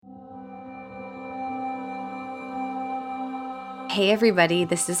Hey everybody,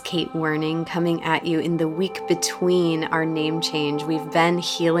 this is Kate Werning coming at you in the week between our name change. We've been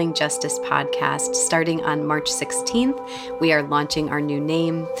Healing Justice podcast starting on March 16th. We are launching our new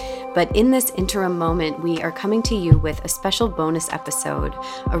name. But in this interim moment, we are coming to you with a special bonus episode,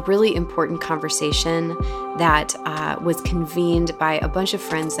 a really important conversation that was convened by a bunch of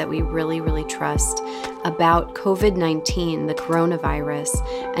friends that we really trust about COVID-19, the coronavirus,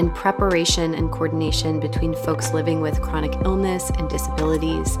 and preparation and coordination between folks living with chronic illness and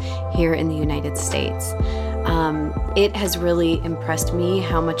disabilities here in the United States. It has really impressed me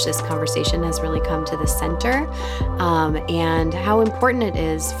how much this conversation has really come to the center, and how important it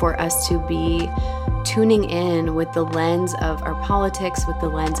is for us to be tuning in with the lens of our politics, with the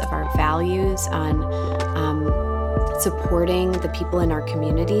lens of our values on supporting the people in our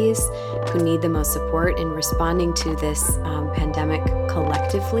communities who need the most support in responding to this pandemic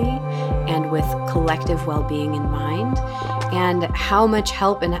collectively and with collective well-being in mind, and how much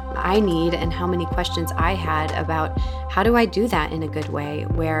help I need and how many questions I had about how do I do that in a good way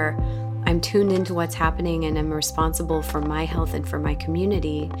where I'm tuned into what's happening and I'm responsible for my health and for my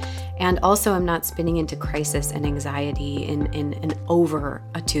community. And also I'm not spinning into crisis and anxiety in an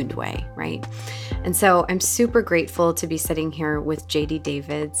over-attuned way, right? And so I'm super grateful to be sitting here with JD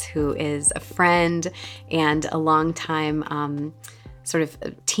Davids, who is a friend and a longtime sort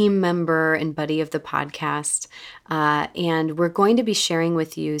of team member and buddy of the podcast. And we're going to be sharing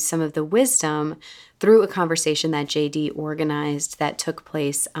with you some of the wisdom through a conversation that JD organized that took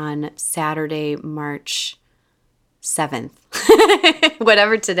place on Saturday, March 7th,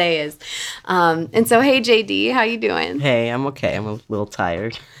 whatever today is. And so, hey, JD, how you doing? Hey, I'm okay. I'm a little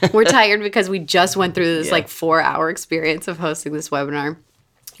tired. We're tired because we just went through this 4-hour experience of hosting this webinar.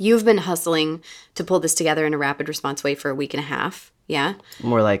 You've been hustling to pull this together in a rapid response way for a week and a half. Yeah?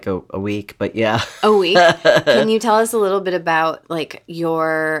 More like a week, but yeah. A week. Can you tell us a little bit about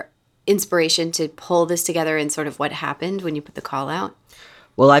your inspiration to pull this together and sort of what happened when you put the call out?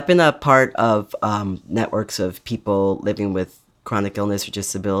 Well, I've been a part of networks of people living with chronic illness or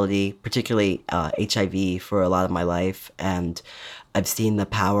disability, particularly HIV, for a lot of my life. And I've seen the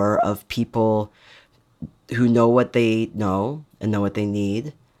power of people who know what they know and know what they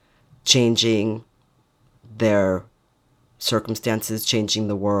need, changing their circumstances, changing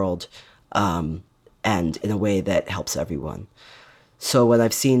the world, and in a way that helps everyone. So when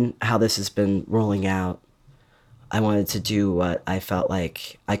I've seen how this has been rolling out, I wanted to do what I felt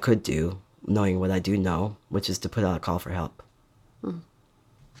like I could do, knowing what I do know, which is to put out a call for help.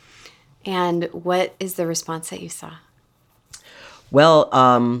 And what is the response that you saw?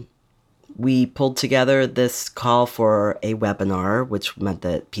 Well, we pulled together this call for a webinar, which meant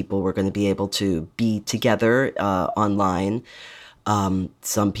that people were going to be able to be together online.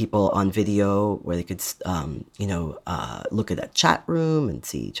 Some people on video where they could, look at a chat room and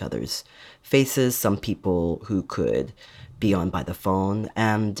see each other's faces. Some people who could be on by the phone.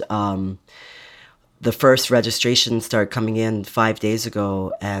 And the first registration started coming in 5 days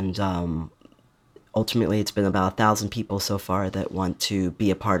ago. And ultimately, it's been about 1,000 people so far that want to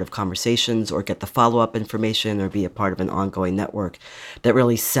be a part of conversations or get the follow-up information or be a part of an ongoing network that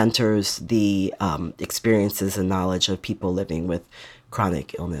really centers the experiences and knowledge of people living with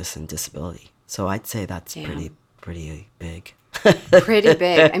chronic illness and disability. So I'd say that's pretty big. Pretty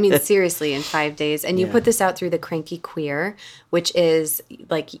big. I mean, seriously, in 5 days. And you put this out through the Cranky Queer, which is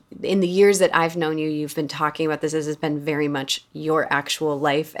in the years that I've known you, you've been talking about this. This has been very much your actual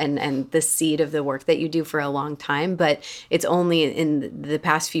life and the seed of the work that you do for a long time. But it's only in the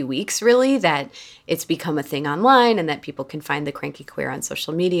past few weeks, really, that it's become a thing online and that people can find the Cranky Queer on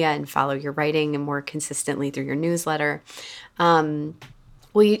social media and follow your writing and more consistently through your newsletter.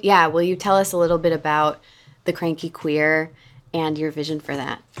 Will you tell us a little bit about the Cranky Queer and your vision for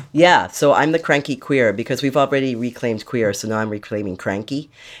that? Yeah, so I'm the Cranky Queer because we've already reclaimed queer, so now I'm reclaiming cranky.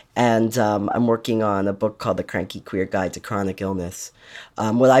 And I'm working on a book called The Cranky Queer Guide to Chronic Illness.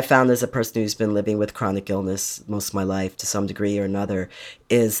 What I found as a person who's been living with chronic illness most of my life to some degree or another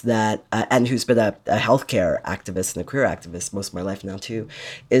is that, and who's been a healthcare activist and a queer activist most of my life now too,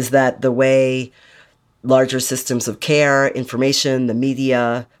 is that the way larger systems of care, information, the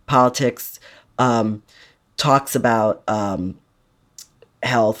media, politics, talks about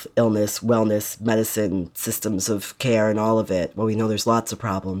health, illness, wellness, medicine, systems of care, and all of it. Well, we know there's lots of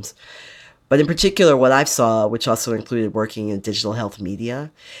problems. But in particular, what I've saw, which also included working in digital health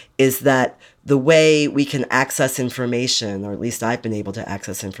media, is that the way we can access information, or at least I've been able to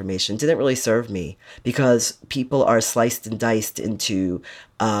access information, didn't really serve me because people are sliced and diced into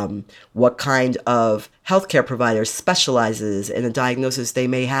what kind of healthcare provider specializes in a diagnosis they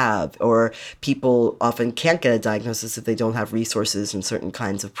may have, or people often can't get a diagnosis if they don't have resources and certain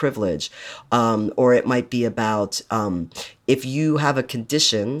kinds of privilege. Or it might be about if you have a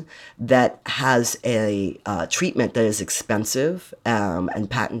condition that has a treatment that is expensive and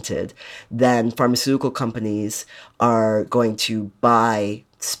patented, then pharmaceutical companies are going to buy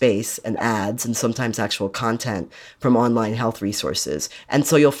space and ads and sometimes actual content from online health resources. And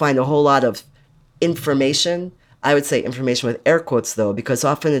so you'll find a whole lot of information. I would say information with air quotes though, because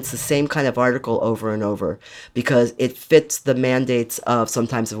often it's the same kind of article over and over because it fits the mandates of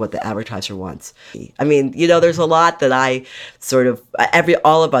sometimes of what the advertiser wants. I mean, there's a lot that I sort of,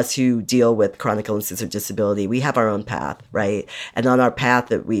 all of us who deal with chronic illnesses or disability, we have our own path, right? And on our path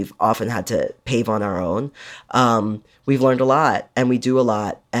that we've often had to pave on our own, we've learned a lot and we do a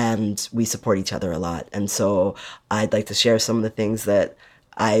lot and we support each other a lot. And so I'd like to share some of the things that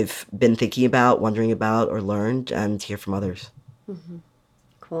I've been thinking about, wondering about, or learned, and hear from others. Mm-hmm.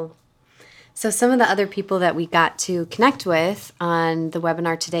 Cool. So some of the other people that we got to connect with on the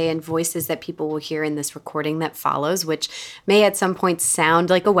webinar today and voices that people will hear in this recording that follows, which may at some point sound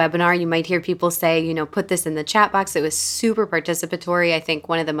like a webinar. You might hear people say, put this in the chat box. It was super participatory. I think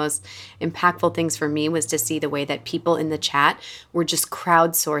one of the most impactful things for me was to see the way that people in the chat were just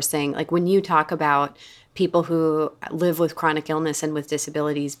crowdsourcing. Like when you talk about people who live with chronic illness and with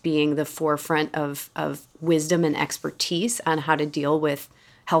disabilities being the forefront of wisdom and expertise on how to deal with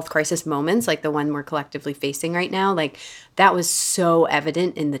health crisis moments like the one we're collectively facing right now. Like that was so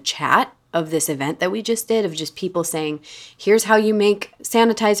evident in the chat of this event that we just did, of just people saying, here's how you make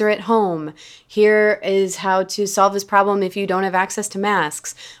sanitizer at home. Here is how to solve this problem if you don't have access to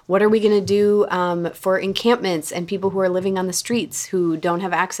masks. What are we going to do for encampments and people who are living on the streets who don't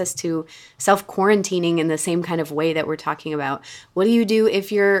have access to self-quarantining in the same kind of way that we're talking about? What do you do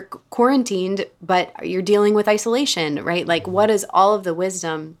if you're quarantined, but you're dealing with isolation, right? Like what is all of the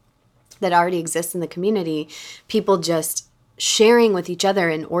wisdom that already exists in the community? People just sharing with each other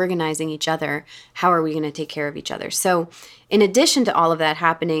and organizing each other. How are we going to take care of each other? So in addition to all of that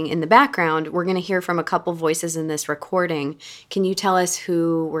happening in the background, we're going to hear from a couple voices in this recording. Can you tell us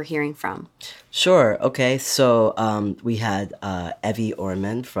who we're hearing from? Sure. Okay. So we had Evie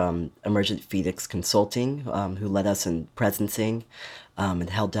Orman from Emergent Phoenix Consulting, who led us in presencing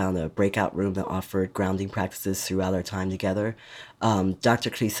and held down a breakout room that offered grounding practices throughout our time together. Dr.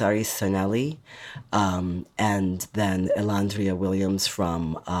 Chrysaris Sarnelli, and then Elandria Williams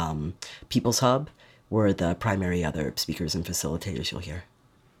from People's Hub were the primary other speakers and facilitators you'll hear.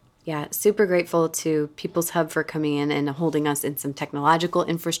 Yeah, super grateful to People's Hub for coming in and holding us in some technological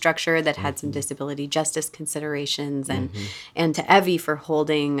infrastructure that had some disability justice considerations, and to Evie for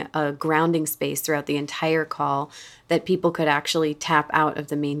holding a grounding space throughout the entire call that people could actually tap out of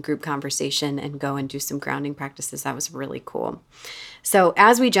the main group conversation and go and do some grounding practices. That was really cool. So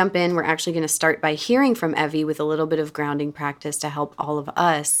as we jump in, we're actually going to start by hearing from Evie with a little bit of grounding practice to help all of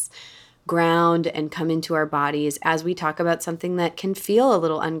us ground and come into our bodies as we talk about something that can feel a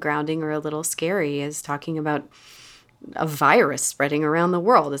little ungrounding or a little scary, as talking about a virus spreading around the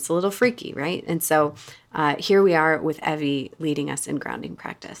world. It's a little freaky, right? And so here we are with Evie leading us in grounding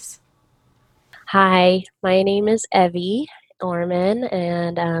practice. Hi, my name is Evie Orman,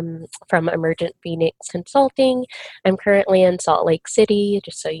 and I'm from Emergent Phoenix Consulting. I'm currently in Salt Lake City,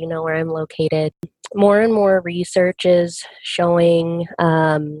 just so you know where I'm located. More and more research is showing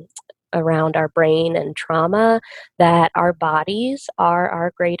around our brain and trauma that our bodies are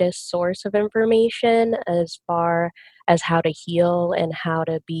our greatest source of information as far as how to heal and how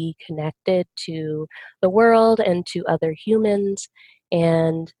to be connected to the world and to other humans.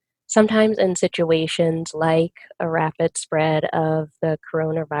 And sometimes in situations like a rapid spread of the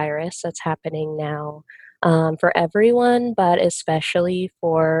coronavirus that's happening now, for everyone, but especially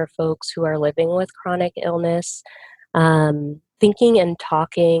for folks who are living with chronic illness, thinking and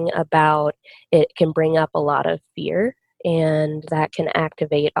talking about it can bring up a lot of fear, and that can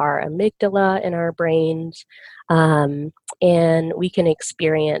activate our amygdala in our brains, and we can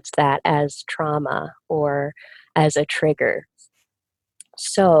experience that as trauma or as a trigger.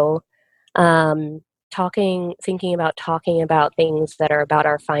 So thinking about talking about things that are about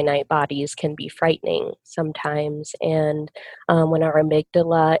our finite bodies can be frightening sometimes, and when our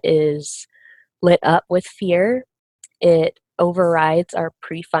amygdala is lit up with fear, it overrides our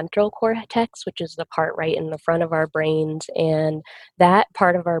prefrontal cortex, which is the part right in the front of our brains. And that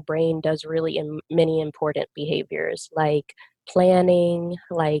part of our brain does really many important behaviors like planning,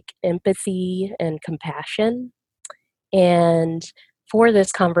 like empathy and compassion. And for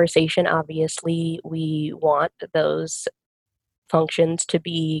this conversation, obviously, we want those functions to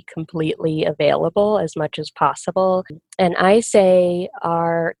be completely available as much as possible. And I say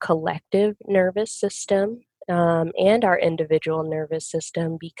our collective nervous system and our individual nervous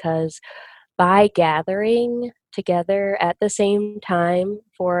system, because by gathering together at the same time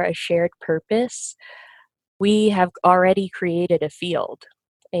for a shared purpose, we have already created a field.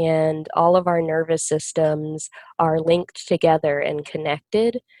 And all of our nervous systems are linked together and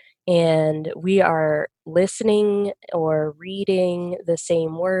connected. And we are listening or reading the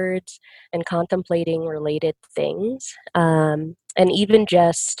same words and contemplating related things. And even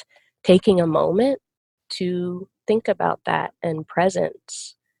just taking a moment to think about that and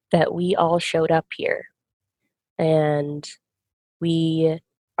presence that we all showed up here. And we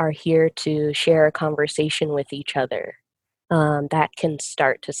are here to share a conversation with each other that can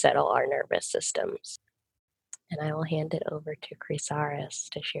start to settle our nervous systems. And I will hand it over to Chrysaris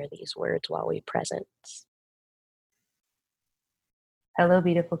to share these words while we presence. Hello,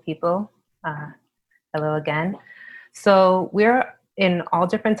 beautiful people. Hello again. So we're in all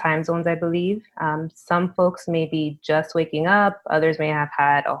different time zones, I believe. Some folks may be just waking up. Others may have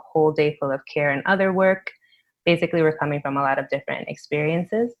had a whole day full of care and other work. Basically, we're coming from a lot of different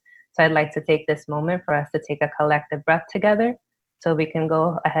experiences. So I'd like to take this moment for us to take a collective breath together. So we can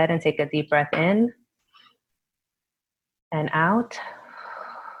go ahead and take a deep breath in and out.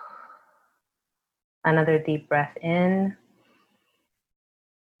 Another deep breath in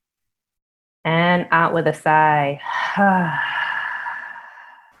and out with a sigh.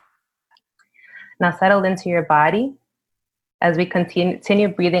 Now settle into your body. As we continue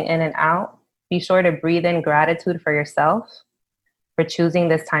breathing in and out, be sure to breathe in gratitude for yourself for choosing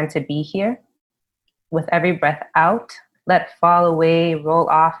this time to be here. With every breath out, let fall away, roll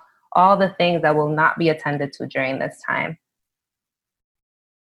off all the things that will not be attended to during this time.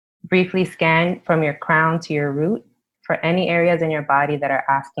 Briefly scan from your crown to your root for any areas in your body that are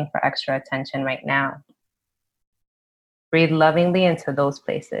asking for extra attention right now. Breathe lovingly into those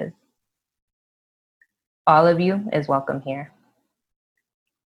places. All of you is welcome here.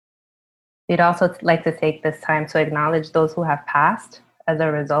 We'd also like to take this time to acknowledge those who have passed as a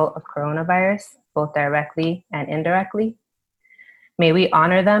result of coronavirus, both directly and indirectly. May we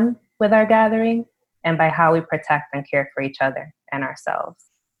honor them with our gathering and by how we protect and care for each other and ourselves.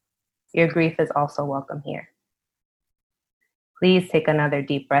 Your grief is also welcome here. Please take another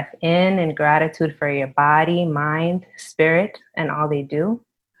deep breath in gratitude for your body, mind, spirit, and all they do.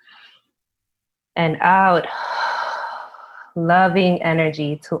 And out, loving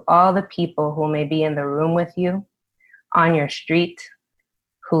energy to all the people who may be in the room with you, on your street,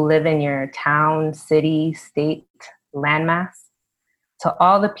 who live in your town, city, state, landmass, to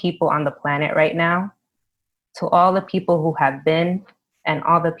all the people on the planet right now, to all the people who have been and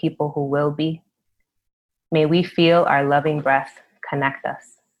all the people who will be. May we feel our loving breath connect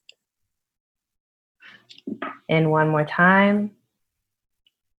us. In one more time,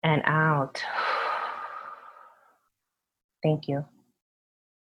 and out. Thank you.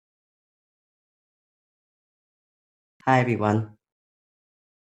 Hi, everyone.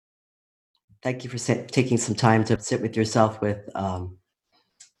 Thank you for taking some time to sit with yourself with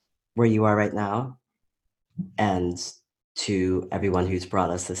where you are right now, and to everyone who's brought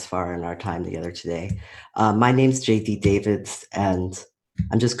us this far in our time together today. My name's JD Davids, and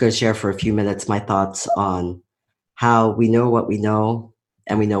I'm just going to share for a few minutes my thoughts on how we know what we know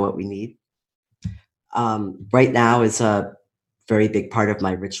and we know what we need. Right now is a very big part of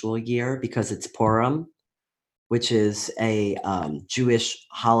my ritual year because it's Purim, which is a Jewish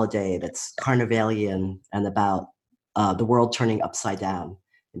holiday that's carnivalian and about the world turning upside down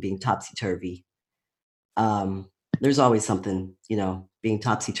and being topsy-turvy. There's always something, being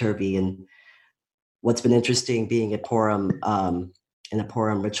topsy-turvy. And what's been interesting being at Purim, in a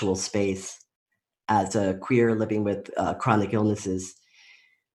Purim ritual space as a queer living with chronic illnesses,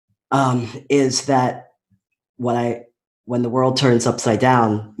 is that when the world turns upside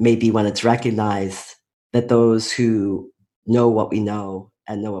down, maybe when it's recognized that those who know what we know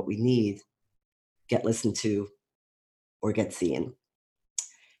and know what we need get listened to or get seen.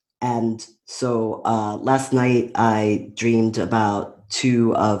 And so last night I dreamed about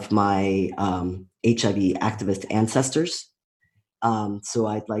two of my HIV activist ancestors. So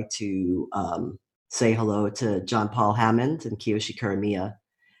I'd like to say hello to John Paul Hammond and Kiyoshi Kuramiya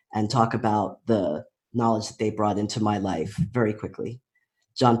and talk about the knowledge that they brought into my life very quickly.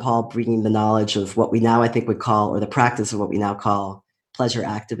 John Paul bringing the knowledge of what we now I think would call, or the practice of what we now call pleasure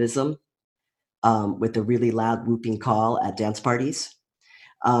activism, with the really loud whooping call at dance parties.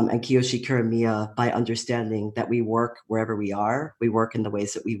 And Kiyoshi Kuramiya by understanding that we work wherever we are, we work in the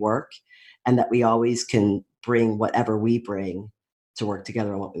ways that we work, and that we always can bring whatever we bring to work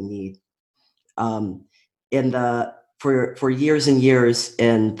together on what we need. For years and years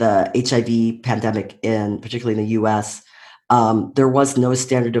in the HIV pandemic, particularly in the U.S., there was no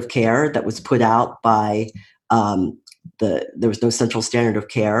standard of care that was put out by there was no central standard of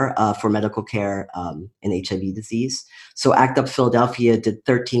care for medical care in HIV disease. So ACT UP Philadelphia did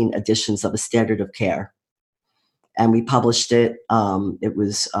 13 editions of a standard of care. And we published it. It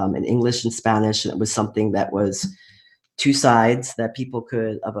was in English and Spanish, and it was something that was 2 sides that people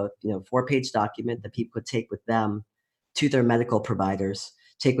could, of a 4-page document that people could take with them to their medical providers,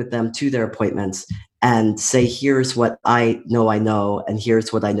 take with them to their appointments, and say, here's what I know, and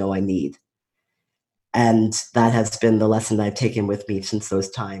here's what I know I need. And that has been the lesson I've taken with me since those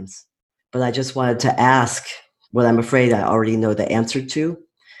times. But I just wanted to ask what I'm afraid I already know the answer to.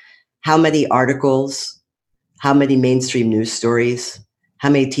 How many articles, how many mainstream news stories, how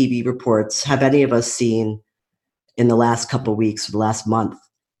many TV reports have any of us seen in the last couple of weeks, or the last month,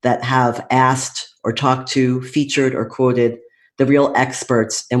 that have asked or talked to, featured or quoted the real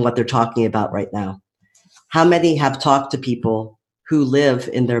experts in what they're talking about right now? How many have talked to people who live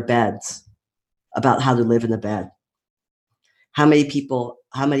in their beds about how to live in a bed? How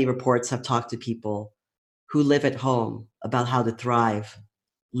many reports have talked to people who live at home about how to thrive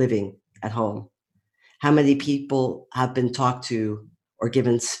living at home? How many people have been talked to or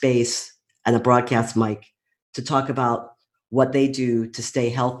given space and a broadcast mic to talk about what they do to stay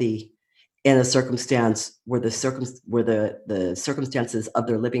healthy in a circumstance where the circumstances of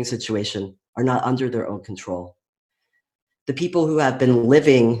their living situation are not under their own control? The people who have been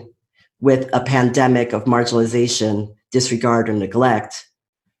living with a pandemic of marginalization, disregard, or neglect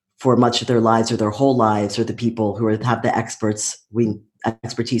for much of their lives or their whole lives are the people who have the expertise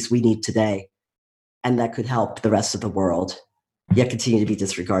we need today, and that could help the rest of the world, yet continue to be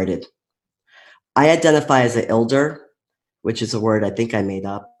disregarded. I identify as an elder, which is a word I think I made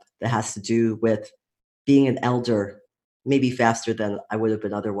up, that has to do with being an elder, maybe faster than I would have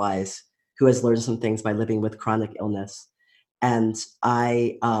been otherwise, who has learned some things by living with chronic illness. And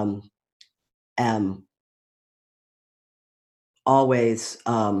I am always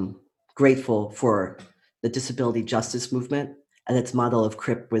grateful for the disability justice movement and its model of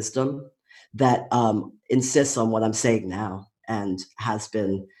Crip wisdom that insists on what I'm saying now and has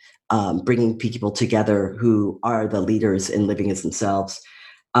been bringing people together who are the leaders in living as themselves,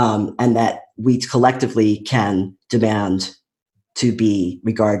 and that we collectively can demand to be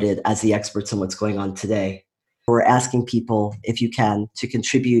regarded as the experts on what's going on today. We're asking people, if you can, to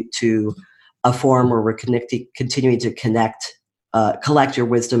contribute to a forum where we're continuing to collect your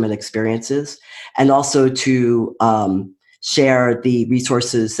wisdom and experiences, and also to share the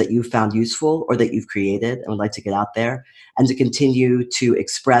resources that you found useful or that you've created and would like to get out there, and to continue to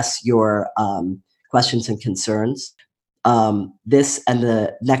express your questions and concerns. This and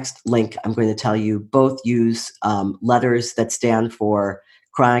the next link I'm going to tell you both use letters that stand for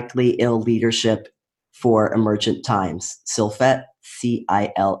Chronically Ill Leadership for Emergent Times, CILFET,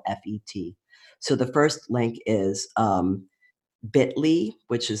 CILFET. So the first link is bit.ly,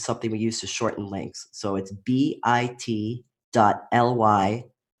 which is something we use to shorten links. So it's bit.ly/CILFET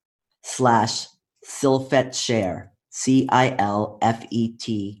share, CILFET share,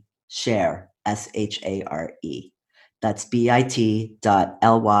 SHARE. That's bit.ly/CILFET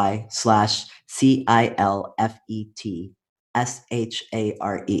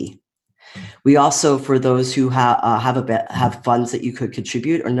SHARE. We also, for those who have funds that you could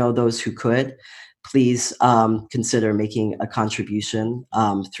contribute or know those who could, please consider making a contribution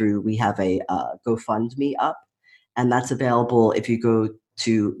we have a GoFundMe up, and that's available if you go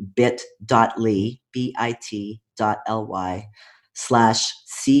to bit.ly, bit.ly/CILFET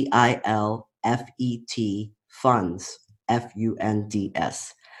funds, FUNDS.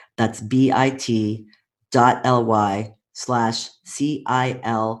 That's bit.ly/CILFET FUNDS.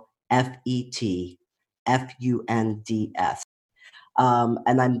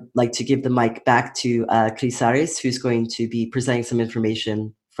 And I'd like to give the mic back to Chrysaris, who's going to be presenting some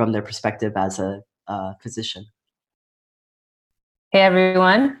information from their perspective as a physician. Hey,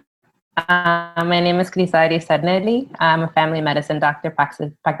 everyone. My name is Chrysaris Sedneli. I'm a family medicine doctor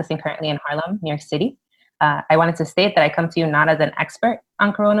practicing currently in Harlem, New York City. I wanted to state that I come to you not as an expert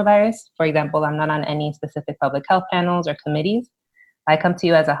on coronavirus. For example, I'm not on any specific public health panels or committees. I come to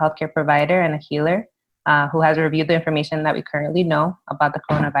you as a healthcare provider and a healer who has reviewed the information that we currently know about the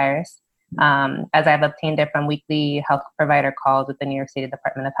coronavirus, as I've obtained it from weekly health provider calls with the New York City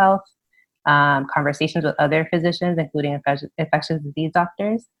Department of Health, conversations with other physicians, including infectious disease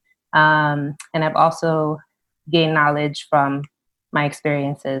doctors. And I've also gained knowledge from my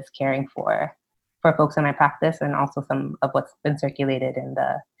experiences caring for folks in my practice, and also some of what's been circulated in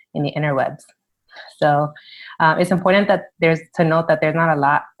the interwebs. So it's important that there's a lot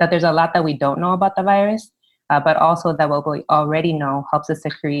that we don't know about the virus, but also that what we already know helps us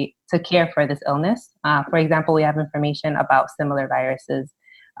to care for this illness. For example, we have information about similar viruses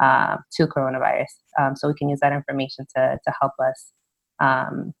to coronavirus, so we can use that information to help us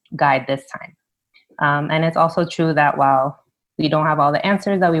guide this time. And it's also true that while we don't have all the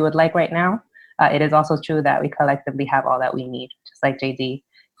answers that we would like right now, it is also true that we collectively have all that we need, just like JD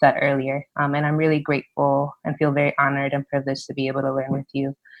said earlier. And I'm really grateful and feel very honored and privileged to be able to learn with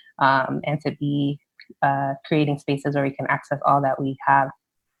you, and to be creating spaces where we can access all that we have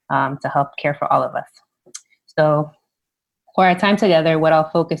to help care for all of us. So for our time together,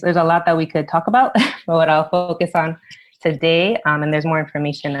 there's a lot that we could talk about, but what I'll focus on today, and there's more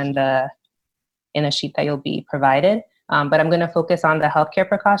information in a sheet that you'll be provided, but I'm going to focus on the healthcare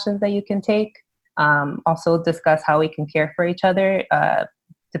precautions that you can take, also discuss how we can care for each other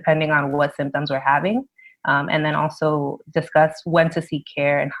depending on what symptoms we're having, and then also discuss when to seek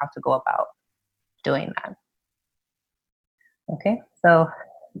care and how to go about doing that. Okay, so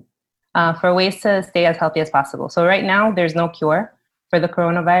for ways to stay as healthy as possible. So right now, there's no cure for the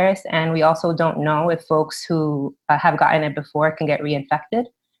coronavirus, and we also don't know if folks who have gotten it before can get reinfected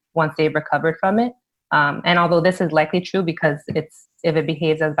once they've recovered from it. And although this is likely true because if it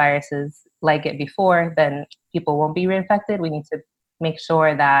behaves as viruses like it before, then people won't be reinfected. We need to make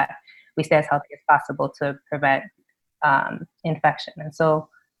sure that we stay as healthy as possible to prevent infection. And so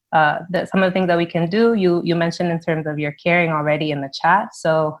some of the things that we can do, you mentioned in terms of your caring already in the chat.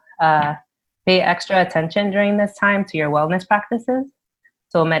 So pay extra attention during this time to your wellness practices.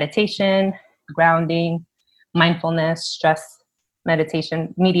 So meditation, grounding, mindfulness, stress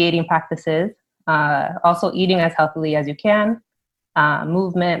meditation, mediating practices, also eating as healthily as you can,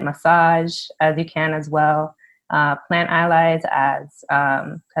 movement, massage as you can as well, plant allies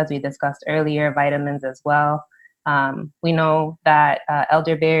as we discussed earlier, vitamins as well. We know that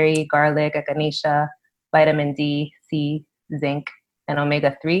elderberry, garlic, echinacea, vitamin D, C, zinc, and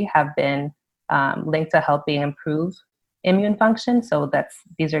omega-3 have been linked to helping improve immune function. So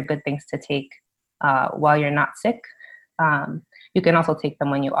these are good things to take while you're not sick. You can also take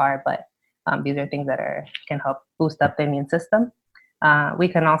them when you are, but these are things that can help boost up the immune system. We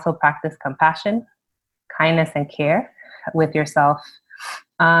can also practice compassion, kindness, and care with yourself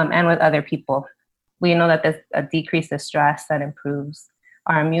and with other people. We know that this decreases stress and improves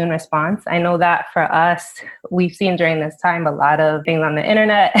our immune response. I know that for us, we've seen during this time a lot of things on the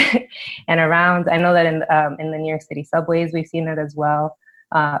internet and around. I know that in the New York City subways, we've seen it as well,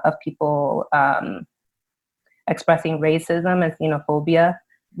 of people expressing racism and xenophobia.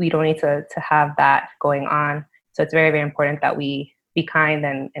 We don't need to have that going on. So it's very, very important that we be kind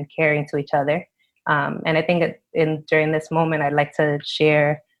and caring to each other. And I think during this moment, I'd like to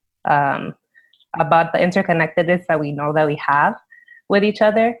share about the interconnectedness that we know that we have with each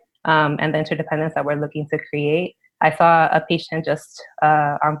other, and the interdependence that we're looking to create. I saw a patient just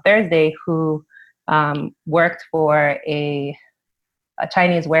on Thursday who worked for a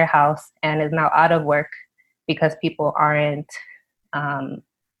Chinese warehouse and is now out of work because people aren't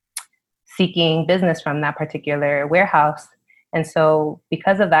seeking business from that particular warehouse. And so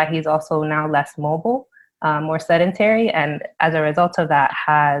because of that, he's also now less mobile, more sedentary, and as a result of that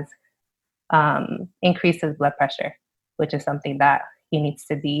has increased his blood pressure, which is something that he needs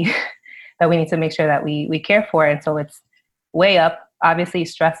to be, that we need to make sure that we care for. And so it's way up, obviously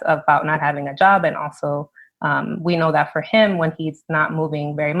stress about not having a job. And also we know that for him, when he's not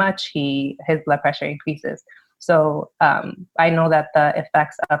moving very much, his blood pressure increases. So I know that the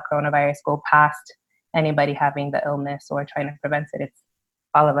effects of coronavirus go past anybody having the illness or trying to prevent it. It's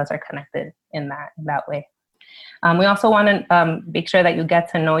all of us are connected in that way. We also want to make sure that you get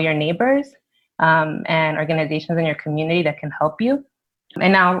to know your neighbors and organizations in your community that can help you.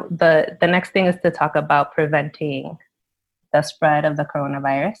 And now the next thing is to talk about preventing the spread of the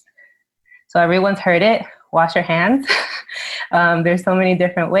coronavirus. So everyone's heard it, wash your hands. There's so many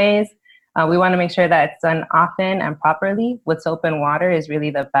different ways. We want to make sure that it's done often and properly with soap and water is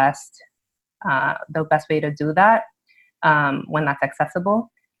really the best way to do that when that's accessible.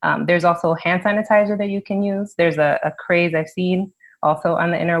 There's also hand sanitizer that you can use. There's a craze I've seen also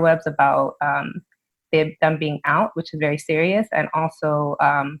on the interwebs about them being out, which is very serious, and also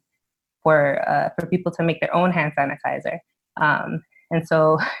for people to make their own hand sanitizer. And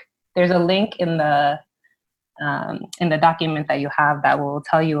so there's a link in the document that you have that will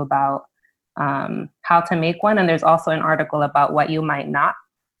tell you about how to make one. And there's also an article about what you might not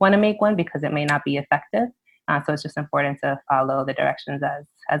want to make one because it may not be effective. So it's just important to follow the directions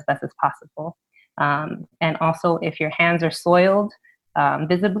as best as possible. And also, if your hands are soiled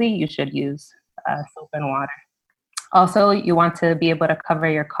visibly, you should use soap and water. Also, you want to be able to cover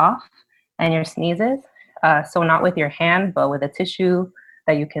your cough and your sneezes. So not with your hand, but with a tissue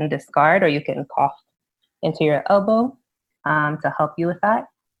that you can discard, or you can cough into your elbow to help you with that.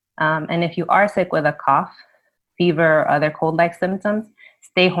 And if you are sick with a cough, fever, or other cold-like symptoms,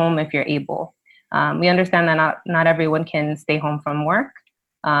 stay home if you're able. We understand that not everyone can stay home from work,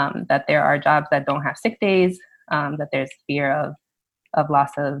 that there are jobs that don't have sick days, that there's fear of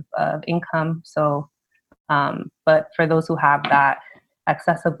loss of income. So, but for those who have that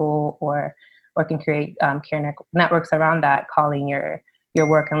accessible or can create care networks around that, calling your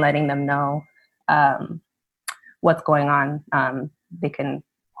work and letting them know what's going on, they can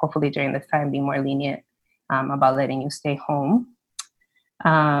hopefully during this time be more lenient about letting you stay home.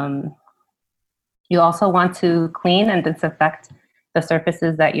 You also want to clean and disinfect the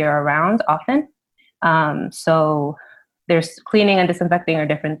surfaces that you're around often. So there's cleaning and disinfecting are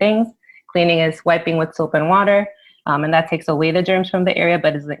different things. Cleaning is wiping with soap and water, and that takes away the germs from the area,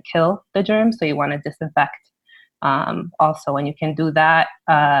 but doesn't kill the germs. So you want to disinfect also, and you can do that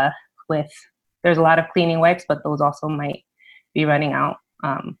there's a lot of cleaning wipes, but those also might be running out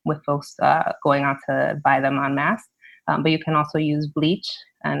with folks going out to buy them en masse. But you can also use bleach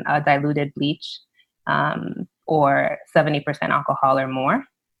and diluted bleach or 70% alcohol or more.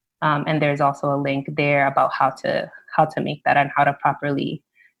 And there's also a link there about how to make that and how to properly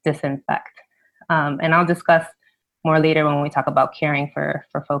disinfect. And I'll discuss more later when we talk about caring for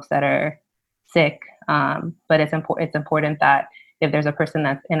folks that are sick. But it's important that if there's a person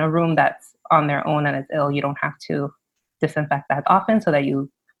that's in a room that's on their own and is ill, you don't have to disinfect that often so that you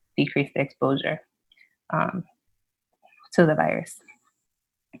decrease the exposure to the virus.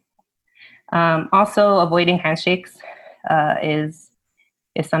 Also, avoiding handshakes is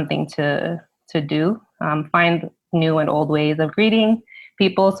something to do. Find new and old ways of greeting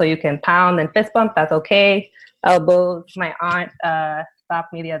people, so you can pound and fist bump. That's okay. Elbows. My aunt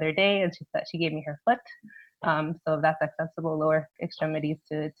stopped me the other day, and she gave me her foot. So if that's accessible, lower extremities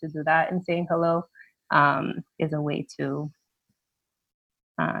to do that, and saying hello is a way to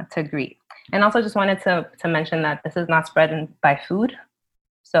greet. And also just wanted to mention that this is not spread by food,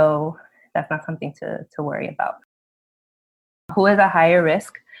 so that's not something to worry about. Who is at higher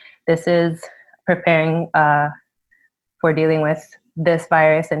risk? This is preparing for dealing with this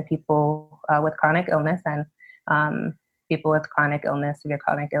virus and people with chronic illness, and people with chronic illness, severe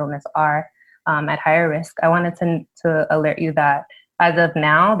chronic illness, are at higher risk. I wanted to alert you that as of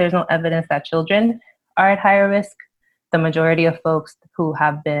now, there's no evidence that children are at higher risk. The majority of folks who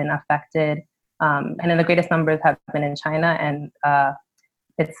have been affected, and in the greatest numbers, have been in China, and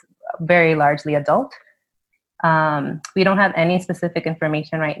it's very largely adult. We don't have any specific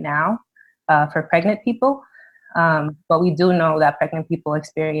information right now for pregnant people, but we do know that pregnant people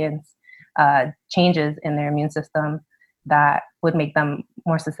experience changes in their immune system that would make them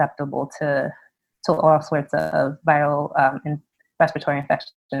more susceptible to all sorts of viral and respiratory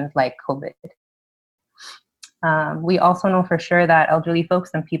infections like COVID. We also know for sure that elderly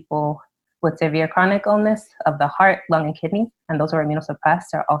folks and people with severe chronic illness of the heart, lung, and kidney, and those who are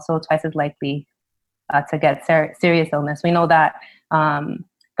immunosuppressed, are also twice as likely to get serious illness. We know that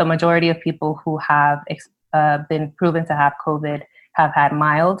the majority of people who have been proven to have COVID have had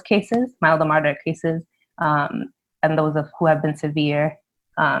mild cases, mild to moderate cases, and those who have been severe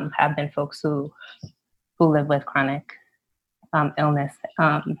have been folks who live with chronic illness.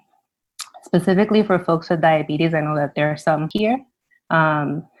 Specifically for folks with diabetes, I know that there are some here.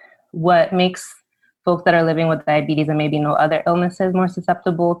 What makes folks that are living with diabetes and maybe no other illnesses more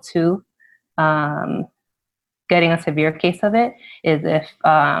susceptible to getting a severe case of it is if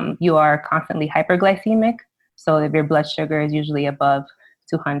you are constantly hyperglycemic. So if your blood sugar is usually above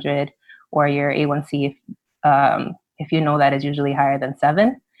 200, or your A1C, if you know that, is usually higher than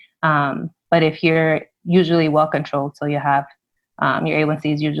 7. But if you're usually well controlled, so you have your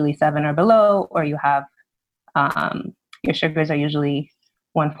A1C is usually 7 or below, or you have your sugars are usually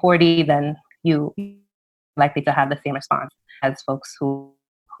 140, then you likely to have the same response as folks who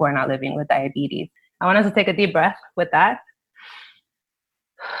are not living with diabetes. I want us to take a deep breath with that.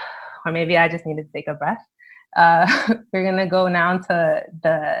 Or maybe I just needed to take a breath. We're gonna go now to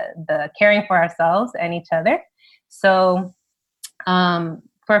the caring for ourselves and each other. So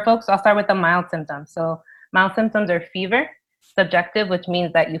for for folks, I'll start with the mild symptoms. So mild symptoms are fever, subjective, which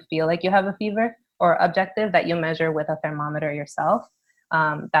means that you feel like you have a fever, or objective, that you measure with a thermometer yourself.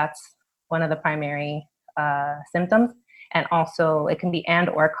 That's one of the primary symptoms. And also it can be and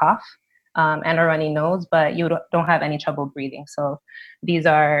or cough and a runny nose, but you don't have any trouble breathing. So these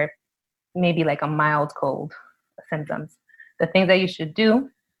are maybe like a mild cold symptoms. The things that you should do,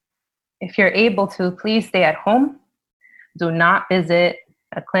 if you're able to, please stay at home. Do not visit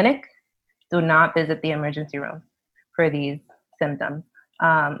a clinic. Do not visit the emergency room for these symptoms.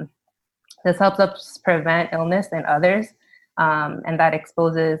 This helps us prevent illness in others, and that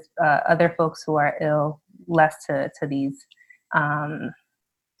exposes other folks who are ill less to these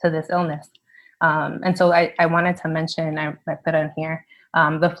to this illness. And so I wanted to mention, I put on here,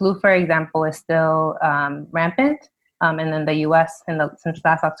 the flu, for example, is still rampant. And in the US, since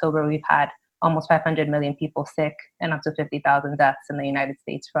last October, we've had almost 500 million people sick and up to 50,000 deaths in the United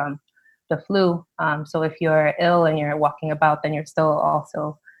States from the flu. So if you're ill and you're walking about, then you're still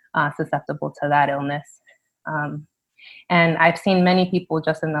also susceptible to that illness. And I've seen many people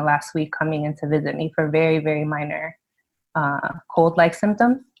just in the last week coming in to visit me for very, very minor cold-like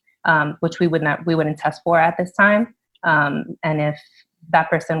symptoms, which we wouldn't test for at this time. And if that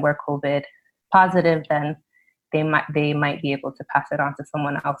person were COVID positive, then they might be able to pass it on to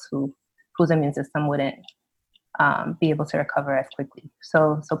someone else whose immune system wouldn't be able to recover as quickly.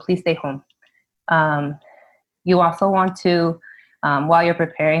 So please stay home. You also want to, while you're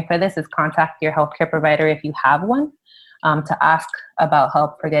preparing for this, is contact your healthcare provider if you have one, to ask about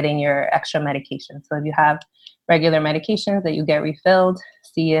help for getting your extra medication. So if you have regular medications that you get refilled,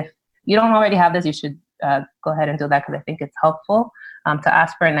 see if you don't already have this, you should go ahead and do that, because I think it's helpful to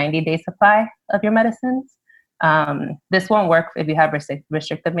ask for a 90-day supply of your medicines. This won't work if you have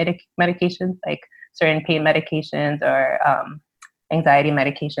restricted medications, like certain pain medications or anxiety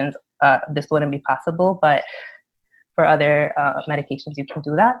medications. This wouldn't be possible, but for other medications, you can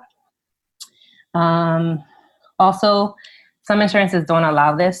do that. Also, some insurances don't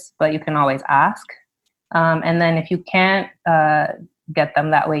allow this, but you can always ask. And then if you can't get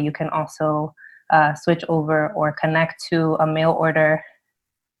them that way, you can also switch over or connect to a mail order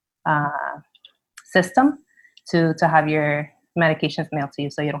system to have your medications mailed to you,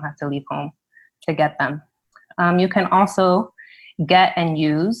 so you don't have to leave home to get them. You can also get and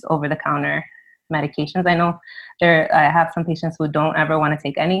use over-the-counter medications. I know I have some patients who don't ever want to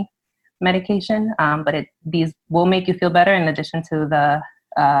take any medication, but these will make you feel better, in addition to the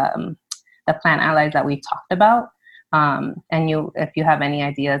plant allies that we talked about. And if you have any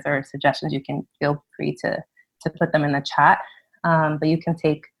ideas or suggestions, you can feel free to put them in the chat. But you can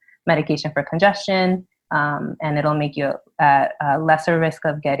take medication for congestion, and it'll make you at a lesser risk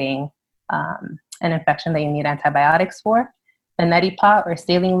of getting an infection that you need antibiotics for. The neti pot or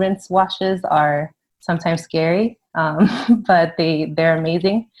saline rinse washes are sometimes scary, but they're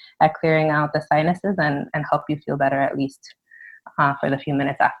amazing at clearing out the sinuses and help you feel better, at least for the few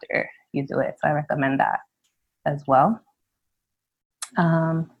minutes after you do it. So I recommend that as well.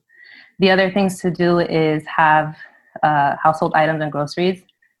 The other things to do is have household items and groceries.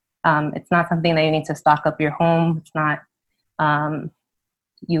 It's not something that you need to stock up your home. It's not.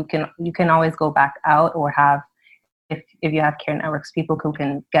 You can always go back out, or have, if you have care networks, people who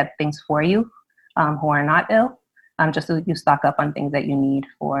can get things for you who are not ill. Just so you stock up on things that you need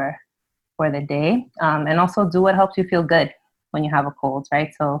for the day, and also do what helps you feel good when you have a cold,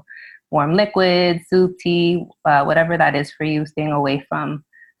 right? So warm liquids, soup, tea, whatever that is for you, staying away from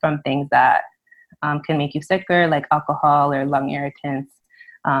things that can make you sicker, like alcohol or lung irritants,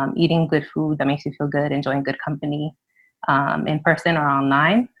 eating good food that makes you feel good, enjoying good company, in person or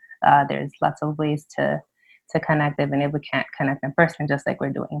online. There's lots of ways to connect, even if we can't connect in person, just like we're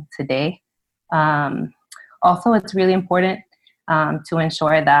doing today. Also, it's really important to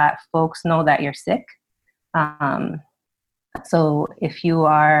ensure that folks know that you're sick. So if you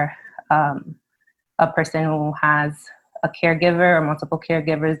are a person who has a caregiver or multiple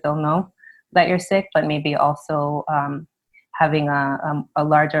caregivers, they'll know that you're sick, but maybe also having a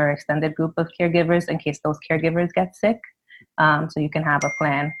larger extended group of caregivers in case those caregivers get sick. So you can have a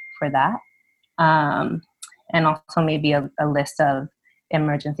plan for that. And also maybe a list of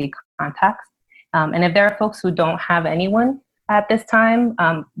emergency contacts. And if there are folks who don't have anyone at this time,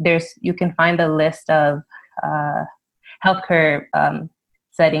 you can find a list of healthcare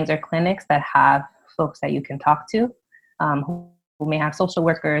settings or clinics that have folks that you can talk to, who may have social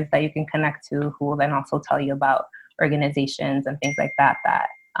workers that you can connect to, who will then also tell you about organizations and things like that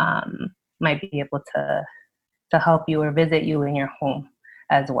might be able to help you or visit you in your home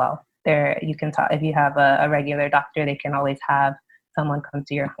as well. There, you can talk, if you have a regular doctor, they can always have someone come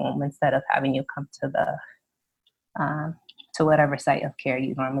to your home instead of having you come to to whatever site of care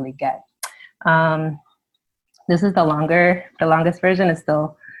you normally get. This is the longest version is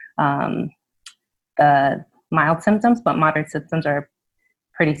still the mild symptoms, but moderate symptoms are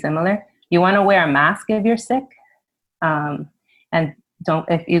pretty similar. You want to wear a mask if you're sick. And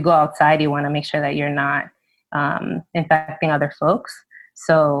if you go outside, you want to make sure that you're not infecting other folks.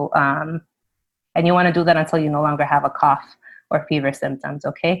 So, and you want to do that until you no longer have a cough or fever symptoms,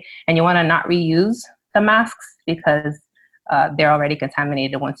 okay? And you want to not reuse the masks because they're already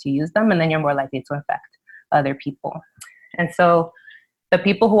contaminated once you use them, and then you're more likely to infect other people. And so the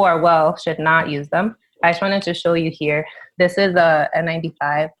people who are well should not use them. I just wanted to show you here. This is a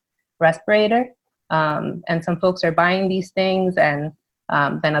N95 respirator, and some folks are buying these things, and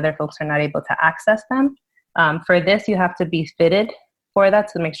then other folks are not able to access them. For this, you have to be fitted for that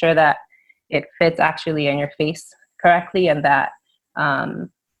to make sure that it fits actually in your face correctly, and that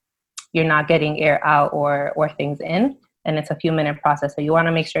you're not getting air out or things in. And it's a few minute process. So you want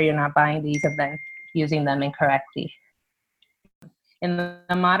to make sure you're not buying these and then using them incorrectly. In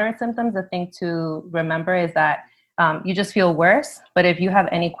the moderate symptoms, the thing to remember is that you just feel worse. But if you have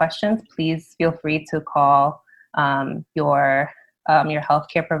any questions, please feel free to call your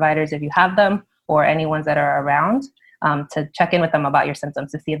healthcare providers if you have them, or any ones that are around, to check in with them about your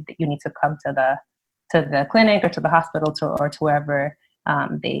symptoms to see if you need to come to the clinic or to the hospital or to wherever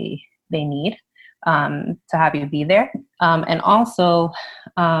they need to have you be there. And also,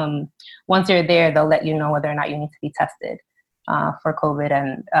 once you're there, they'll let you know whether or not you need to be tested for COVID,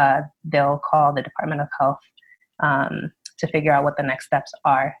 and they'll call the Department of Health to figure out what the next steps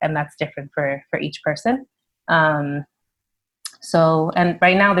are. And that's different for each person. So, and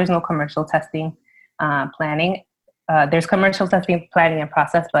right now there's no commercial testing planning. There's commercial testing planning and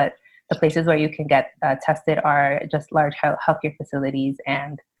process, but the places where you can get tested are just large healthcare facilities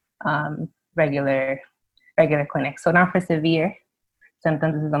and regular clinics. So now for severe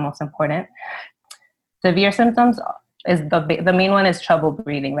symptoms, this is the most important. Severe symptoms is the main one is trouble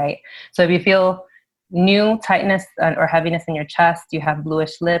breathing, right? So if you feel new tightness or heaviness in your chest, you have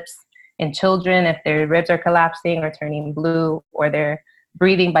bluish lips. In children, if their ribs are collapsing or turning blue, or they're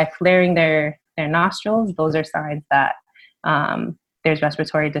breathing by flaring their nostrils, those are signs that there's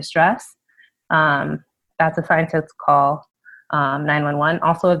respiratory distress. That's a sign to call 911.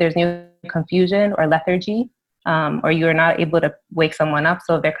 Also, if there's new confusion or lethargy, or you're not able to wake someone up,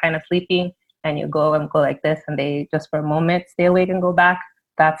 so if they're kind of sleeping and you go like this and they just for a moment stay awake and go back,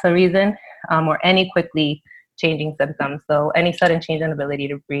 that's a reason. Or any quickly changing symptoms. So any sudden change in ability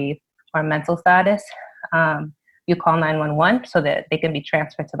to breathe or mental status, you call 911 so that they can be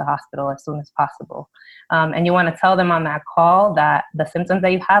transferred to the hospital as soon as possible. And you want to tell them on that call that the symptoms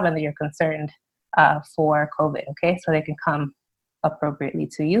that you have and that you're concerned for COVID, okay? So they can come appropriately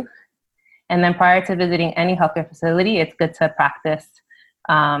to you. And then prior to visiting any healthcare facility, it's good to practice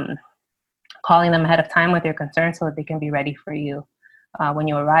calling them ahead of time with your concerns so that they can be ready for you when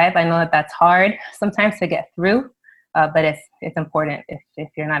you arrive. I know that that's hard sometimes to get through, but it's important if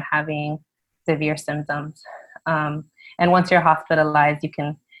you're not having severe symptoms. And once you're hospitalized, you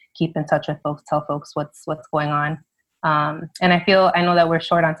can keep in touch with folks, tell folks what's going on. And I know that we're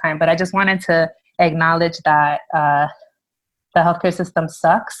short on time, but I just wanted to acknowledge that the healthcare system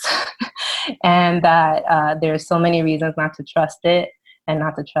sucks and that there's so many reasons not to trust it and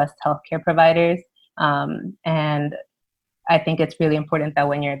not to trust healthcare providers. And I think it's really important that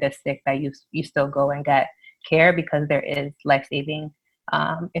when you're this sick that you still go and get care, because there is life-saving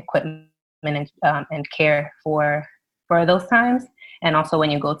equipment and care for those times. And also when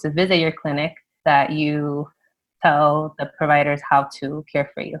you go to visit your clinic, that you tell the providers how to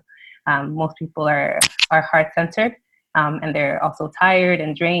care for you. Most people are heart-centered, and they're also tired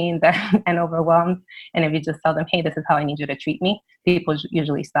and drained and overwhelmed. And if you just tell them, hey, this is how I need you to treat me, people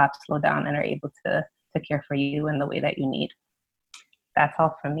usually stop, slow down, and are able to care for you in the way that you need. That's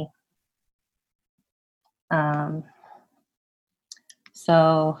all from me.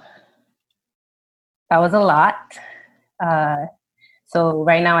 So that was a lot. So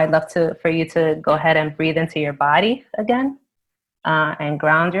right now I'd love for you to go ahead and breathe into your body again, and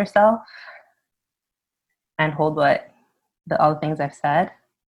ground yourself and hold all the things I've said,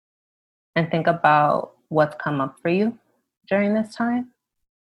 and think about what's come up for you during this time.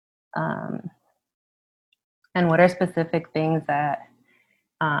 And what are specific things that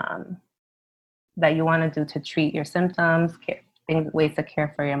you want to do to treat your symptoms, ways to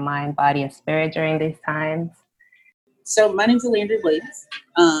care for your mind, body, and spirit during these times. So my name is Landry Williams,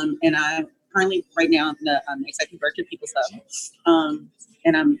 and I'm currently right now the executive director of People's Hub.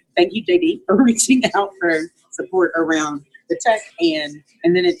 And thank you, JD, for reaching out for support around the tech,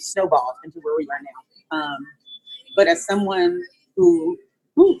 and then it snowballed into where we are now. But as someone who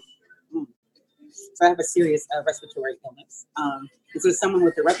so I have a serious respiratory illness. This is someone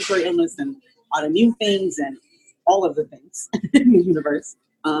with a respiratory illness and autoimmune things and all of the things in the universe.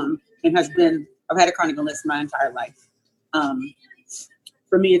 And I've had a chronic illness my entire life.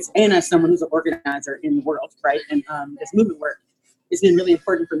 For me, and as someone who's an organizer in the world, right? And this movement work, it's been really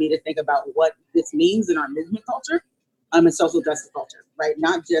important for me to think about what this means in our movement culture, and social justice culture, right?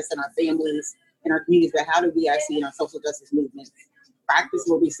 Not just in our families, in our communities, but how do we actually, in our social justice movement, practice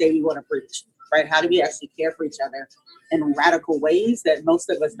what we say we want to preach, right? How do we actually care for each other in radical ways that most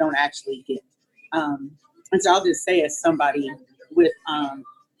of us don't actually get? And so I'll just say, as somebody with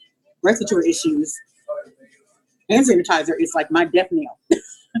respiratory issues, hand sanitizer is like my death knell.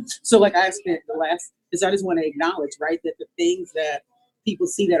 So like I spent so I just want to acknowledge, right, that the things that people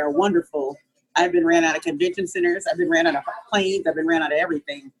see that are wonderful, I've been ran out of convention centers, I've been ran out of planes, I've been ran out of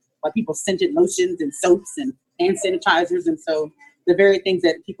everything. Like people scented lotions and soaps and hand sanitizers. And so the very things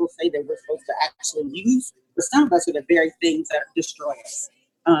that people say that we're supposed to actually use, for some of us, are the very things that destroy us.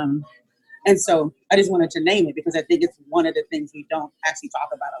 And so I just wanted to name it because I think it's one of the things we don't actually talk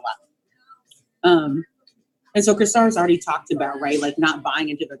about a lot. And so Christar's already talked about, right, like not buying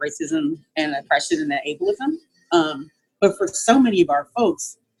into the racism and oppression and the ableism. But for so many of our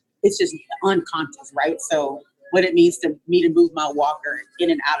folks, it's just unconscious, right? So what it means to me to move my walker in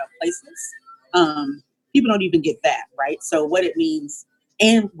and out of places, people don't even get that, right? So what it means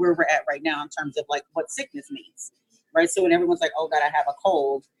and where we're at right now in terms of like what sickness means, right? So when everyone's like, oh God, I have a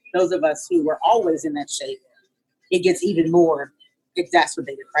cold, those of us who were always in that shape, it gets even more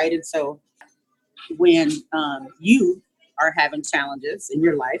exacerbated, right? And so when you are having challenges in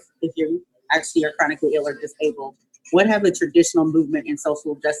your life, if you actually are chronically ill or disabled, what have the traditional movement and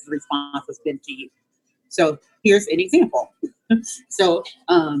social justice responses been to you? So here's an example. So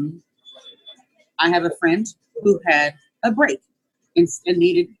I have a friend who had a break and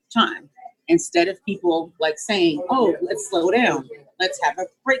needed time. Instead of people like saying, oh, let's slow down, let's have a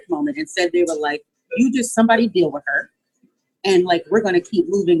break moment. Instead, they were like, somebody deal with her. And like, we're going to keep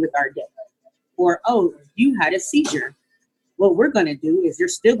moving with our day. Or, oh, you had a seizure. What we're going to do is you're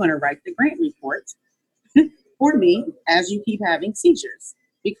still going to write the grant report for me as you keep having seizures,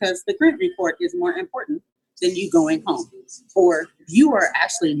 because the grant report is more important than you going home. Or you are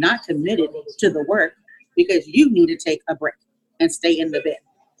actually not committed to the work because you need to take a break and stay in the bed.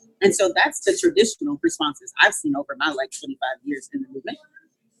 And so that's the traditional responses I've seen over my like 25 years in the movement.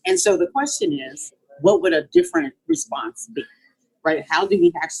 And so the question is, what would a different response be, right? How do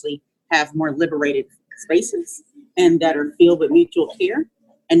we actually have more liberated spaces and that are filled with mutual care,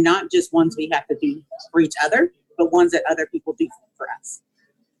 and not just ones we have to do for each other, but ones that other people do for us?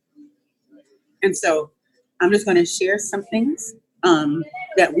 And so I'm just going to share some things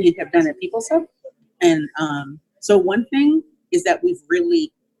that we have done at People's Hub. And so one thing is that we've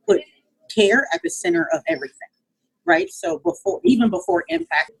really put care at the center of everything, right? So even before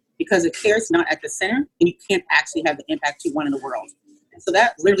impact, because if care is not at the center, then you can't actually have the impact you want in the world. And so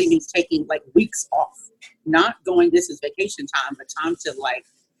that literally means taking like weeks off, not going, this is vacation time, but time to like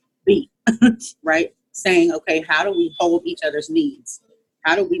be, right? Saying, okay, how do we hold each other's needs?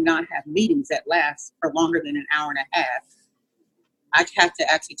 How do we not have meetings that last for longer than an hour and a half? I have to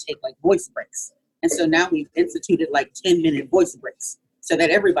actually take like voice breaks. And so now we've instituted like 10-minute voice breaks so that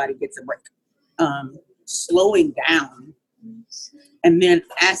everybody gets a break. Slowing down and then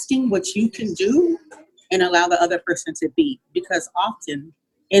asking what you can do and allow the other person to be. Because often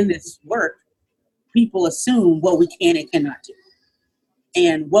in this work, people assume what we can and cannot do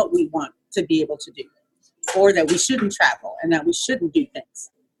and what we want to be able to do, or that we shouldn't travel and that we shouldn't do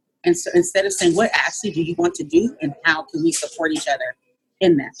things. And so instead of saying, what actually do you want to do and how can we support each other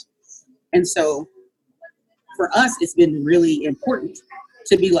in that? And so for us, it's been really important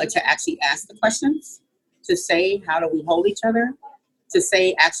to be like, to actually ask the questions, to say, how do we hold each other? To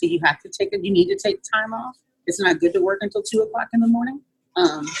say, actually, you need to take time off. It's not good to work until 2:00 in the morning.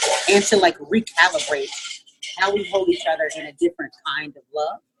 And to like recalibrate how we hold each other in a different kind of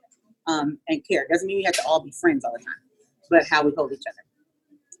love and care. Doesn't mean we have to all be friends all the time, but how we hold each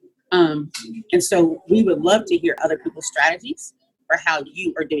other. And so we would love to hear other people's strategies for how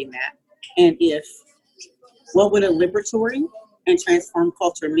you are doing that. And what would a liberatory and transformed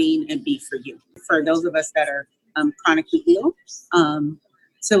culture mean and be for you? For those of us that are chronically ill,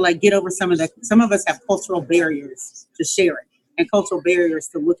 to like get over some of us have cultural barriers to sharing and cultural barriers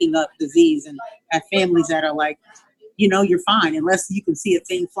to looking up disease, and have families that are like, you're fine unless you can see a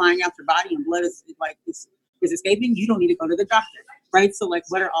thing flying out your body and blood is escaping. You don't need to go to the doctor, right? So like,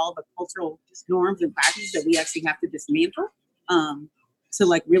 what are all the cultural norms and practices that we actually have to dismantle to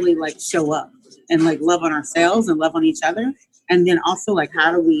like really like show up and like love on ourselves and love on each other. And then also like,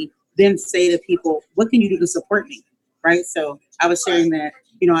 how do we then say to people, what can you do to support me? Right. So I was sharing that,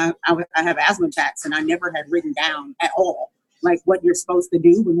 you know, I have asthma attacks and I never had written down at all, like what you're supposed to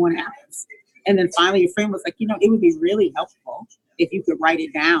do when one happens. And then finally your friend was like, you know, it would be really helpful if you could write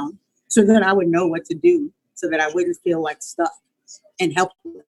it down so that I would know what to do so that I wouldn't feel like stuck and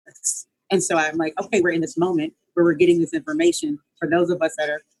helpless. And so I'm like, okay, we're in this moment where we're getting this information for those of us that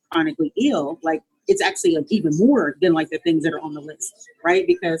are chronically ill. Like it's actually like even more than like the things that are on the list, right?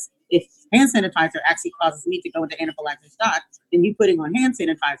 Because if hand sanitizer actually causes me to go into anaphylactic shock, then you putting on hand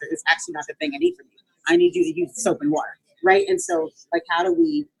sanitizer is actually not the thing I need from you. I need you to use soap and water, right? And so like, how do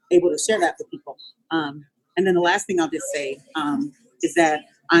we able to share that with people? And then the last thing I'll just say is that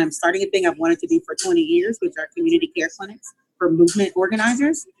I'm starting a thing I've wanted to do for 20 years, which are community care clinics for movement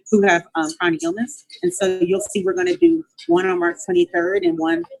organizers who have chronic illness. And so you'll see we're going to do one on March 23rd and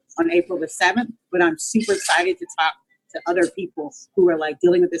one on April the 7th. But I'm super excited to talk to other people who are like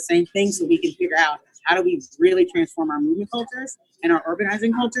dealing with the same thing so we can figure out how do we really transform our movement cultures and our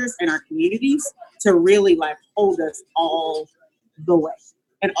organizing cultures and our communities to really like hold us all the way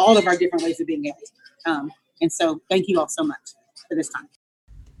and all of our different ways of being able. And so thank you all so much for this time.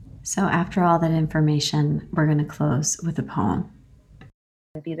 So after all that information, we're going to close with a poem.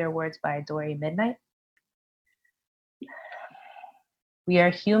 These are words by Dory Midnight. We are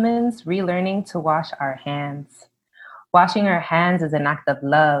humans relearning to wash our hands. Washing our hands is an act of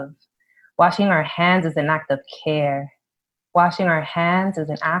love. Washing our hands is an act of care. Washing our hands is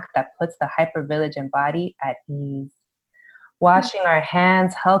an act that puts the hypervigilant body at ease. Washing our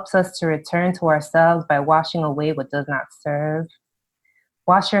hands helps us to return to ourselves by washing away what does not serve.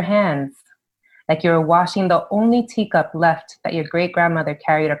 Wash your hands like you're washing the only teacup left that your great-grandmother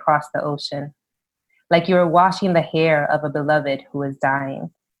carried across the ocean. Like you are washing the hair of a beloved who is dying.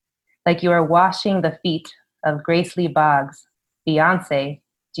 Like you are washing the feet of Grace Lee Boggs, Beyonce,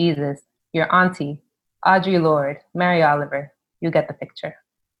 Jesus, your auntie, Audre Lorde, Mary Oliver. You get the picture.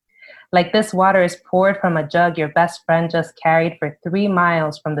 Like this water is poured from a jug your best friend just carried for 3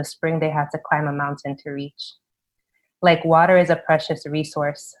 miles from the spring they had to climb a mountain to reach. Like water is a precious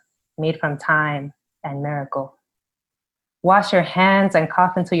resource made from time and miracle. Wash your hands and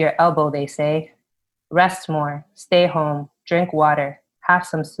cough into your elbow, they say. Rest more, stay home, drink water, have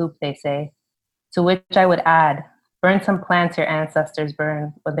some soup, they say. To which I would add, burn some plants your ancestors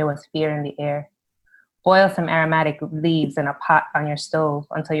burned when there was fear in the air. Boil some aromatic leaves in a pot on your stove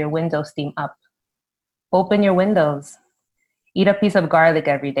until your windows steam up. Open your windows. Eat a piece of garlic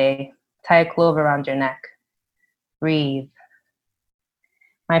every day. Tie a clove around your neck. Breathe.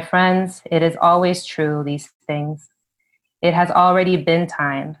 My friends, it is always true, these things. It has already been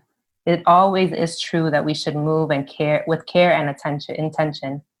time. It always is true that we should move and care with care and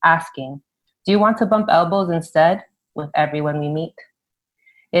intention, asking, do you want to bump elbows instead with everyone we meet?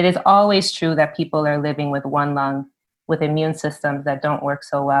 It is always true that people are living with one lung, with immune systems that don't work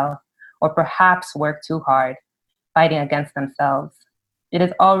so well, or perhaps work too hard, fighting against themselves. It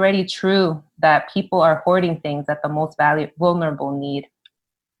is already true that people are hoarding things that the most vulnerable need.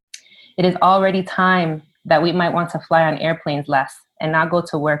 It is already time that we might want to fly on airplanes less and not go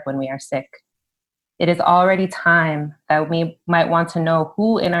to work when we are sick. It is already time that we might want to know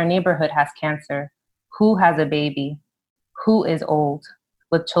who in our neighborhood has cancer, who has a baby, who is old,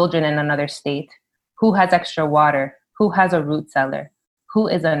 with children in another state, who has extra water, who has a root cellar, who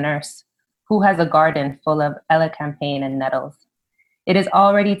is a nurse, who has a garden full of elecampane and nettles. It is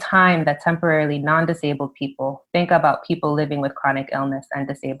already time that temporarily non-disabled people think about people living with chronic illness and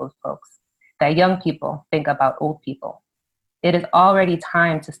disabled folks, that young people think about old people. It is already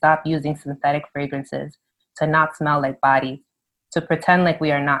time to stop using synthetic fragrances, to not smell like bodies, to pretend like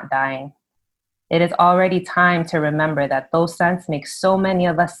we are not dying. It is already time to remember that those scents make so many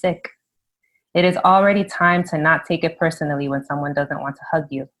of us sick. It is already time to not take it personally when someone doesn't want to hug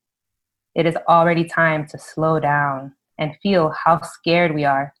you. It is already time to slow down and feel how scared we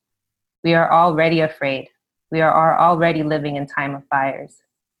are. We are already afraid. We are already living in time of fires.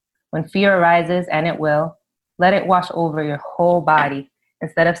 When fear arises, and it will, let it wash over your whole body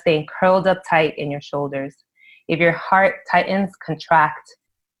instead of staying curled up tight in your shoulders. If your heart tightens, contract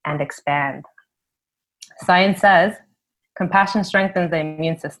and expand. Science says compassion strengthens the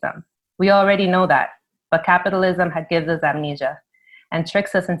immune system. We already know that, but capitalism gives us amnesia and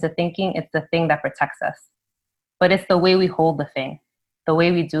tricks us into thinking it's the thing that protects us. But it's the way we hold the thing, the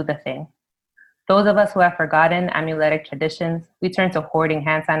way we do the thing. Those of us who have forgotten amuletic traditions, we turn to hoarding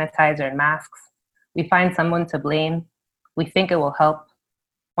hand sanitizer and masks. We find someone to blame. We think it will help.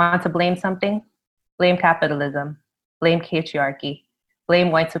 Want to blame something? Blame capitalism. blame patriarchy,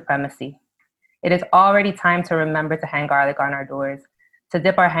 blame white supremacy. It is already time to remember to hang garlic on our doors, to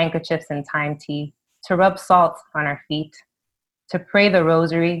dip our handkerchiefs in thyme tea, to rub salt on our feet, to pray the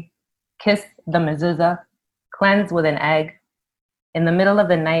rosary, kiss the mezuzah, cleanse with an egg. In the middle of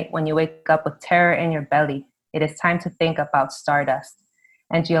the night, when you wake up with terror in your belly, it is time to think about stardust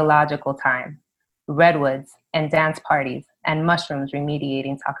and geological time, redwoods and dance parties and mushrooms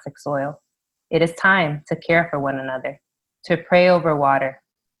remediating toxic soil. It is time to care for one another, to pray over water,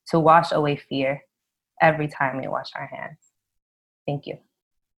 to wash away fear every time we wash our hands. Thank you.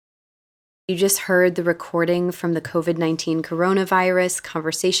 You just heard the recording from the COVID-19 coronavirus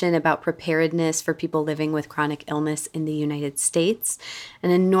conversation about preparedness for people living with chronic illness in the United States.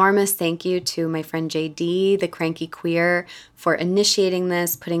 An enormous thank you to my friend JD, the Cranky Queer, for initiating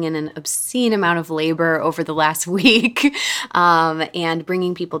this, putting in an obscene amount of labor over the last week, and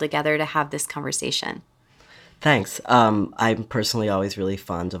bringing people together to have this conversation. Thanks. I'm personally always really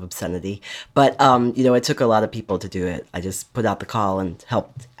fond of obscenity, but it took a lot of people to do it. I just put out the call and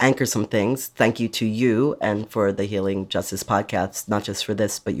helped anchor some things. Thank you to you and for the Healing Justice podcast, not just for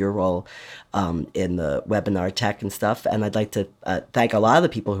this, but your role in the webinar tech and stuff. And I'd like to thank a lot of the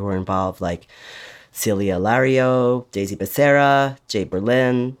people who were involved, like Celia Lario, Daisy Becerra, Jay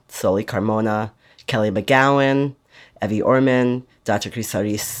Berlin, Soli Carmona, Kelly McGowan, Evie Orman, Dr.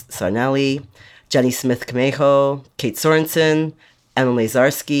 Crisaris Sarnelli, Jenny Smith Camejo, Kate Sorensen, Emily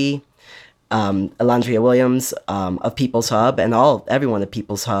Zarsky, Elandria Williams of People's Hub, and everyone at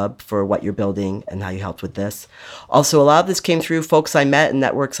People's Hub for what you're building and how you helped with this. Also, a lot of this came through folks I met and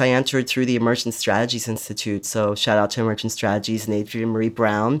networks I entered through the Emergent Strategies Institute. So shout out to Emergent Strategies and Adrienne Marie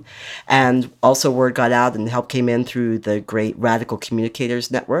Brown. And also word got out and help came in through the great Radical Communicators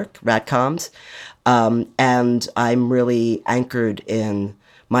Network, RadComs. And I'm really anchored in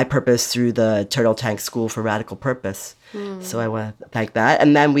my purpose through the Turtle Tank School for Radical Purpose. So I want to thank that.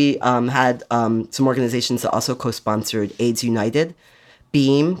 And then we had some organizations that also co-sponsored AIDS United,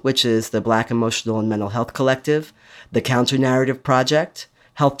 BEAM, which is the Black Emotional and Mental Health Collective, the Counter Narrative Project,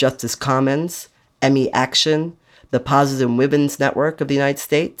 Health Justice Commons, Emmy Action, the Positive Women's Network of the United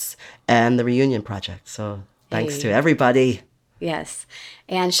States, and the Reunion Project. So thanks to everybody. Yes.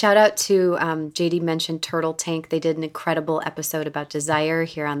 And shout out to JD mentioned Turtle Tank. They did an incredible episode about desire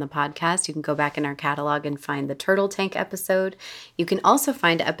here on the podcast. You can go back in our catalog and find the Turtle Tank episode. You can also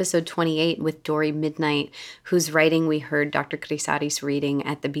find episode 28 with Dory Midnight, whose writing we heard Dr. Crisaris reading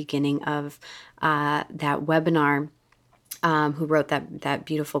at the beginning of that webinar, who wrote that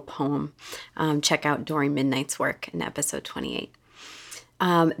beautiful poem. Check out Dory Midnight's work in episode 28.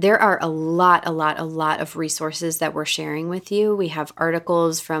 There are a lot of resources that we're sharing with you. We have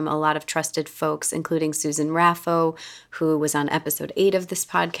articles from a lot of trusted folks, including Susan Raffo, who was on episode 8 of this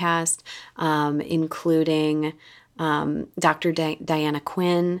podcast, including Dr. Diana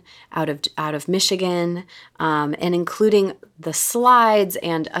Quinn out of Michigan, and including the slides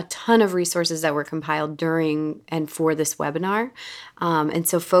and a ton of resources that were compiled during and for this webinar. And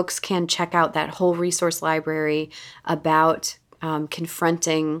so folks can check out that whole resource library about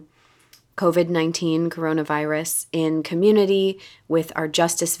confronting COVID-19 coronavirus in community with our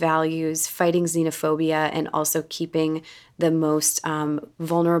justice values, fighting xenophobia, and also keeping the most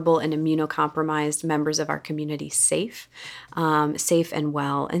vulnerable and immunocompromised members of our community safe and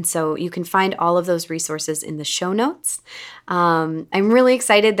well. And so you can find all of those resources in the show notes. I'm really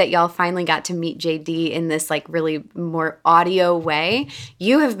excited that y'all finally got to meet JD in this really more audio way.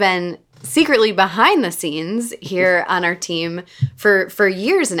 You have been secretly behind the scenes here on our team for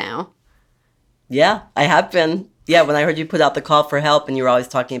years now. Yeah, I have been. Yeah, when I heard you put out the call for help and you were always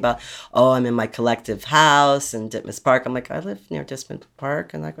talking about, I'm in my collective house in Ditmas Park. I'm like, I live near Ditmas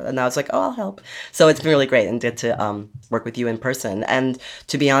Park. And I was like, I'll help. So it's been really great and good to work with you in person. And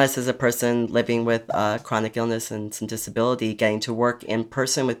to be honest, as a person living with chronic illness and some disability, getting to work in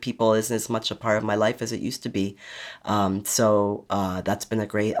person with people isn't as much a part of my life as it used to be. So that's been a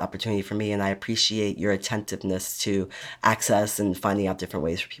great opportunity for me. And I appreciate your attentiveness to access and finding out different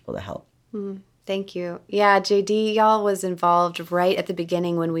ways for people to help. Thank you. Yeah, JD, y'all was involved right at the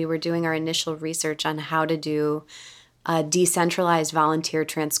beginning when we were doing our initial research on how to do a decentralized volunteer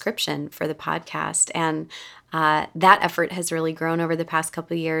transcription for the podcast. And that effort has really grown over the past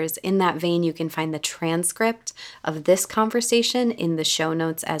couple of years. In that vein, you can find the transcript of this conversation in the show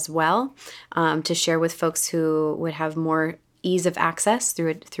notes as well, to share with folks who would have more ease of access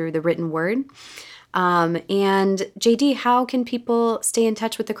through the written word. And JD, how can people stay in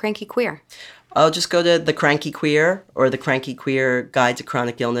touch with the Cranky Queer? Just go to The Cranky Queer or The Cranky Queer Guide to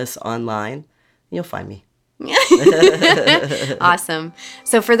Chronic Illness online. You'll find me. Awesome.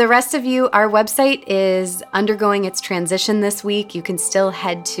 So for the rest of you, our website is undergoing its transition this week. You can still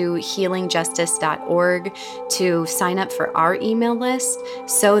head to healingjustice.org to sign up for our email list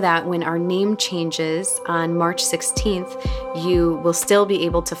so that when our name changes on March 16th, you will still be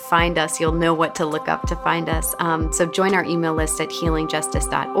able to find us. You'll know what to look up to find us. So join our email list at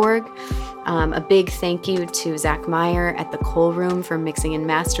healingjustice.org. A big thank you to Zach Meyer at the Cole Room for mixing and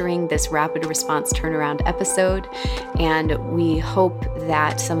mastering this rapid response turnaround episode. And we hope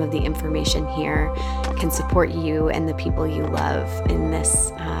that some of the information here can support you and the people you love in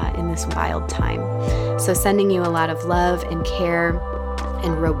this wild time. So sending you a lot of love and care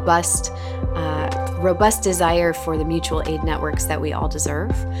and robust desire for the mutual aid networks that we all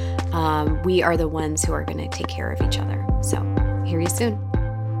deserve. We are the ones who are going to take care of each other. So hear you soon.